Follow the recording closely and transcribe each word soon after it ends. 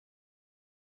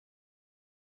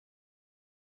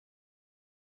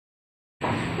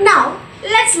Now,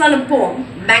 let's learn a poem,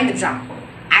 Bang the Drum.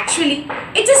 Actually,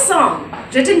 it's a song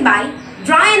written by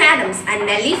Bryan Adams and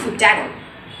Nellie Furtado.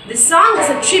 This song is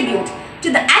a tribute to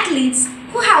the athletes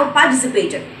who have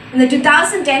participated in the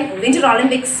 2010 Winter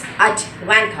Olympics at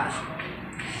Vancouver.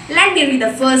 Let me read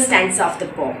the first stanza of the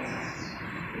poem.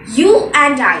 You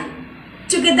and I,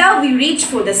 together we reach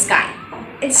for the sky.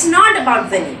 It's not about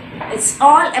winning, it's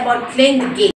all about playing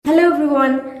the game. Hello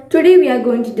everyone, today we are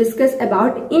going to discuss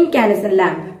about incandescent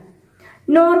lamp.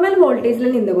 Normal voltage ൽ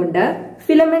നിന്നുകൊണ്ട്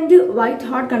filament white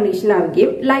hot condition ആവുകയും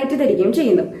light തരികയും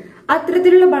ചെയ്യുന്നു.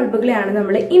 അത്തരത്തിലുള്ള ബൾബുകളെയാണ്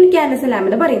നമ്മൾ incandescent lamp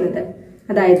എന്ന് പറയുന്നത്.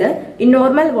 അതായത് in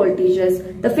normal voltages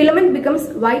the filament becomes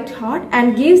white hot and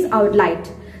gives out light.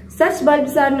 Such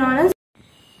bulbs are known as.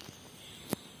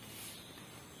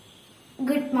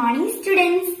 Good morning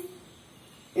students.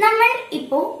 നമ്മൾ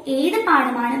ഇപ്പോ ഏത്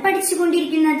പാഠമാണ്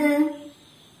പഠിച്ചുകൊണ്ടിരിക്കുന്നത്?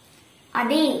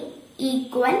 അതെ,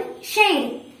 ഈക്വൽ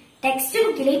ഷെയറിംഗ്. ടെക്സ്റ്റ്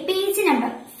ബുക്കിലെ പേജ്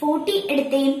നമ്പർ 40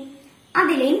 എടുത്തേ.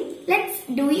 അതിലെ ലെറ്റ്സ്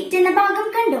ഡു ഇറ്റ് എന്ന ഭാഗം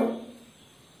കണ്ടോ?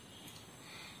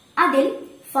 അതിൽ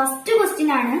ഫസ്റ്റ്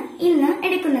ക്വസ്റ്റ്യൻ ആണ് ഇന്ന്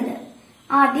എടുക്കുന്നത്.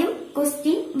 ആദ്യം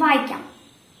ക്വസ്റ്റ്യൻ വായിക്കാം.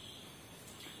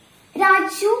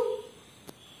 Raju,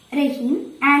 Rahim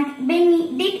and Benny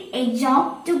did a job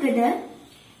together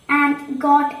and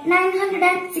got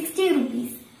 960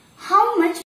 rupees. How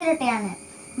much?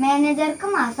 മാനേജർക്ക്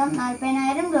മാസം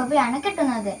 40,000 രൂപയാണ്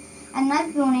കിട്ടുന്നത്. എന്നാൽ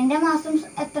പ്യൂണിന്റെ മാസം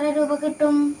എത്ര രൂപ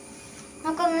കിട്ടും?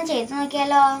 നമുക്കൊന്ന് ചെയ്ത്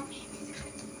നോക്കിയാലോ.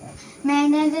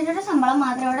 മാനേജറുടെ ശമ്പളം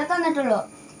മാത്രമേ ഇവിടെ തന്നിട്ടുള്ളൂ,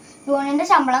 പ്യൂണിന്റെ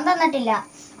ശമ്പളം തന്നിട്ടില്ല.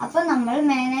 അപ്പൊ നമ്മൾ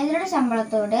മാനേജറുടെ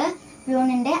ശമ്പളത്തോട്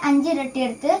പ്യൂണിന്റെ 5 ഇരട്ടി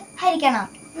എടുത്ത് ഹരിക്കണം.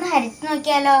 ഒന്ന് ഹരിച്ചു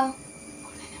നോക്കിയാലോ.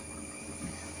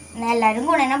 എല്ലാരും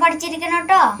ഗുണനം പഠിച്ചിരിക്കണം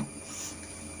കേട്ടോ.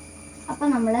 അപ്പൊ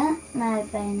നമ്മള്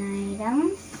 40,000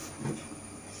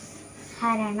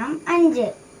 ഹരണം 5.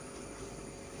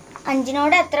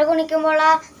 5നോട് എത്ര ഗുണിക്കുമ്പോളാ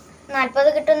 40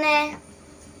 കിട്ടുന്നേ?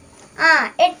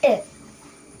 8.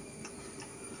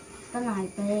 അപ്പൊ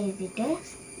 40 എഴുതിട്ട്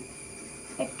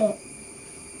 8.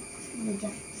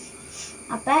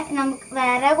 അപ്പൊ നമുക്ക്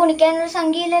വേറെ ഗുണിക്കാനൊരു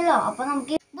സംഖ്യ ഇല്ലല്ലോ. അപ്പൊ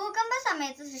നമുക്ക് ഭൂകമ്പ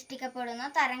സമയത്ത് സൃഷ്ടിക്കപ്പെടുന്ന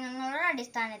തരംഗങ്ങളുടെ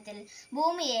അടിസ്ഥാനത്തിൽ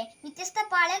ഭൂമിയെ വ്യത്യസ്ത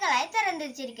പാളികളായി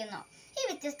തരംതിരിച്ചിരിക്കുന്നു. ഈ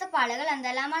വ്യത്യസ്ത പാളികൾ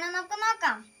എന്തെല്ലാമാണെന്ന് നമുക്ക്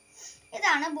നോക്കാം.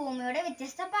 ഇതാണ് ഭൂമിയുടെ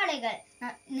വ്യത്യസ്ത പാളികൾ.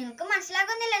 നിങ്ങൾക്ക്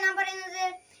മനസ്സിലാകുന്നില്ല ഞാൻ പറയുന്നത്?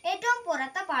 ഏറ്റവും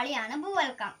പുറത്തെ പാളിയാണ്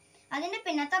ഭൂവൽക്കം, അതിന്റെ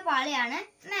പിന്നത്തെ പാളിയാണ്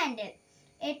മാന്റിൽ,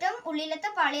 ഏറ്റവും ഉള്ളിലത്തെ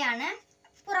പാളിയാണ്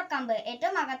പുറക്കമ്പ്,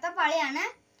 ഏറ്റവും അകത്തെ പാളിയാണ്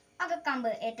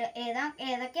അകക്കമ്പ്.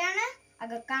 ഏതൊക്കെയാണ്?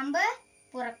 അകക്കമ്പ്,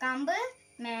 പുറക്കമ്പ്,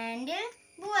 മാന്റിൽ,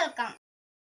 ഭൂവൽക്കം.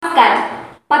 നമസ്കാരം,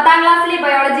 10ാം ക്ലാസ്സിലെ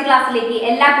ബയോളജി ക്ലാസ്സിലേക്ക്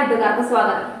എല്ലാ കൂട്ടുകാർക്കും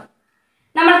സ്വാഗതം.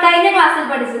 നമ്മൾ കഴിഞ്ഞ ക്ലാസ്സിൽ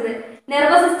പഠിച്ചത്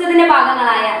നെർവസ് സിസ്റ്റത്തിന്റെ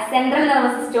ഭാഗങ്ങളായ സെൻട്രൽ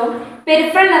നെർവസ് സിസ്റ്റവും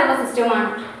പെരിഫറൽ നെർവസ് സിസ്റ്റവുമാണ്.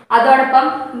 അതോടൊപ്പം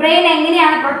ബ്രെയിൻ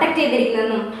എങ്ങനെയാണ് പ്രൊട്ടക്ട്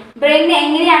ചെയ്തിരിക്കുന്നതെന്നും ബ്രെയിനിന്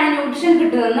എങ്ങനെയാണ് ന്യൂട്രീഷൻ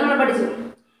കിട്ടുന്നതെന്നും നമ്മൾ പഠിച്ചു.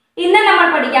 ഇന്ന് നമ്മൾ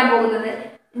പഠിക്കാൻ പോകുന്നത്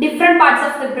different parts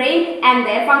of the brain and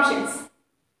their functions.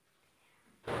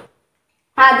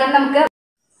 ആദ്യം നമുക്ക്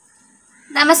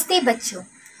नमस्ते बच्चों,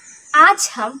 आज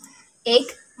हम एक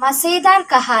मजेदार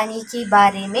कहानी के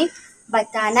बारे में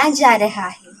बताना जा रहा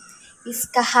है. इस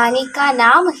कहानी का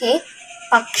नाम है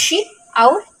पक्षी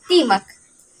और दीमक.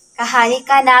 कहानी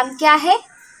का नाम क्या है?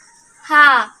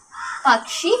 हाँ,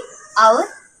 पक्षी और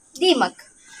दीमक.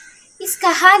 इस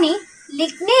कहानी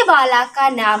लिखने वाला का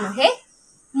नाम है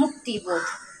मुक्तिबोध.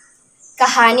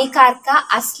 कहानीकार का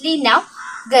असली नाम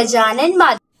गजानन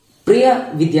माधव. പ്രിയ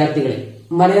വിദ്യാർത്ഥികളെ,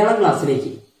 മലയാളം ക്ലാസ്സിലേക്ക്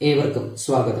ഏവർക്കും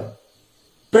സ്വാഗതം.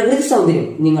 പ്രകൃതി സൗന്ദര്യം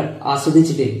നിങ്ങൾ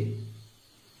ആസ്വദിച്ചിട്ടില്ലേ?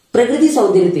 പ്രകൃതി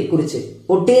സൗന്ദര്യത്തെ കുറിച്ച്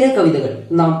ഒട്ടേറെ കവിതകൾ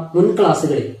നാം മുൻ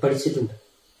ക്ലാസ്സുകളിൽ പഠിച്ചിട്ടുണ്ട്.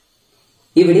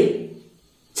 ഇവിടെ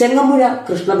ചെങ്ങമ്പുഴ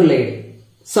കൃഷ്ണപിള്ളയുടെ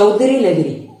സൗന്ദര്യ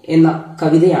ലഹരി എന്ന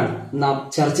കവിതയാണ് നാം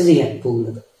ചർച്ച ചെയ്യാൻ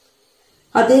പോകുന്നത്.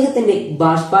 അദ്ദേഹത്തിന്റെ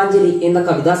ബാഷ്പാഞ്ജലി എന്ന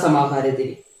കവിതാ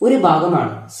സമാഹാരത്തിലെ ഒരു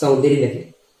ഭാഗമാണ് സൗന്ദര്യ ലഹരി.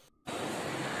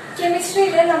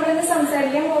 കെമിസ്ട്രിയിൽ നമ്മളിന്ന്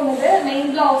സംസാരിക്കാൻ പോകുന്നത് മെയിൻ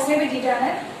ബ്ലോക്സിനെ പറ്റിയിട്ടാണ്.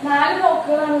 4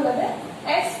 ബ്ലോക്കുകളാണുള്ളത്.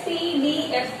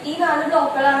 STDF, ഈ 4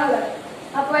 ബ്ലോക്കുകളാണുള്ളത്.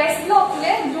 അപ്പോൾ എസ്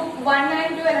ബ്ലോക്കില് ഗ്രൂപ്പ് 1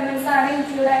 and 2 എലമെന്റ്സ് ആണ്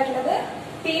ഇൻക്ലൂഡ് ആയിട്ടുള്ളത്.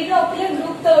 ടി ബ്ലോക്കില്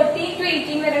ഗ്രൂപ്പ് 13 to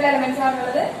 18 വരെയുള്ള എലമെന്റ്സ്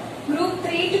ആണുള്ളത്. Group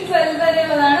 3 to 12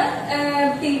 വരെയുള്ളതാണ്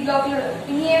T ബ്ലോക്കിലുള്ളത്.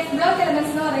 ഇനി എഫ് ബ്ലോക്ക്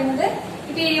എലമെന്റ്സ് എന്ന് പറയുന്നത്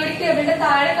ഈ പീരിയോഡിക് ടേബിളിന്റെ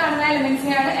താഴെ കാണുന്ന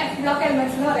എലമെന്റ്സിനെയാണ് എഫ് ബ്ലോക്ക്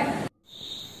എലമെന്റ്സ് എന്ന് പറയുന്നത്.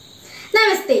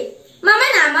 നമസ്തേ, മമ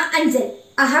നാമ അഞ്ജൽ.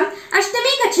 അഹം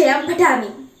അഷ്ടമേ കക്ഷയാം പഠാമി.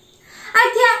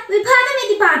 അദ്യ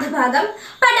വിഭാഗമിതി പാഠഭാഗം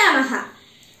പഠാമഹ.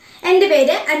 എന്റെ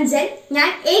പേര് അഞ്ജൽ, ഞാൻ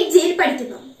 8Gയിൽ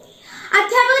പഠിക്കുന്നു.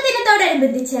 അധ്യാപക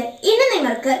ദിനത്തോടനുബന്ധിച്ച് ഇന്ന്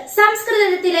നിങ്ങൾക്ക്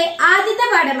സംസ്കൃതത്തിലെ ആദ്യത്തെ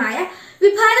പാഠമായ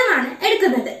വിഭാഗമാണ്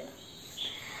എടുക്കുന്നത്.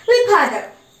 വിഭാഗം.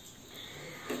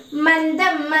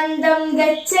 മന്ദം മന്ദം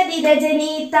ഗച്ഛതി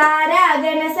രജനി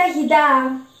താരാഗണ സഹിത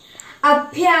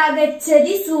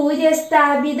അഭ്യാഗച്ഛതി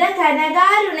സൂര്യസ്ഥാപിത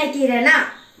കനകാരുണകിരണ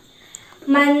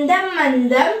മന്ദം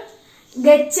മന്ദം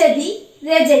ഗച്ഛതി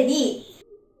രജനി.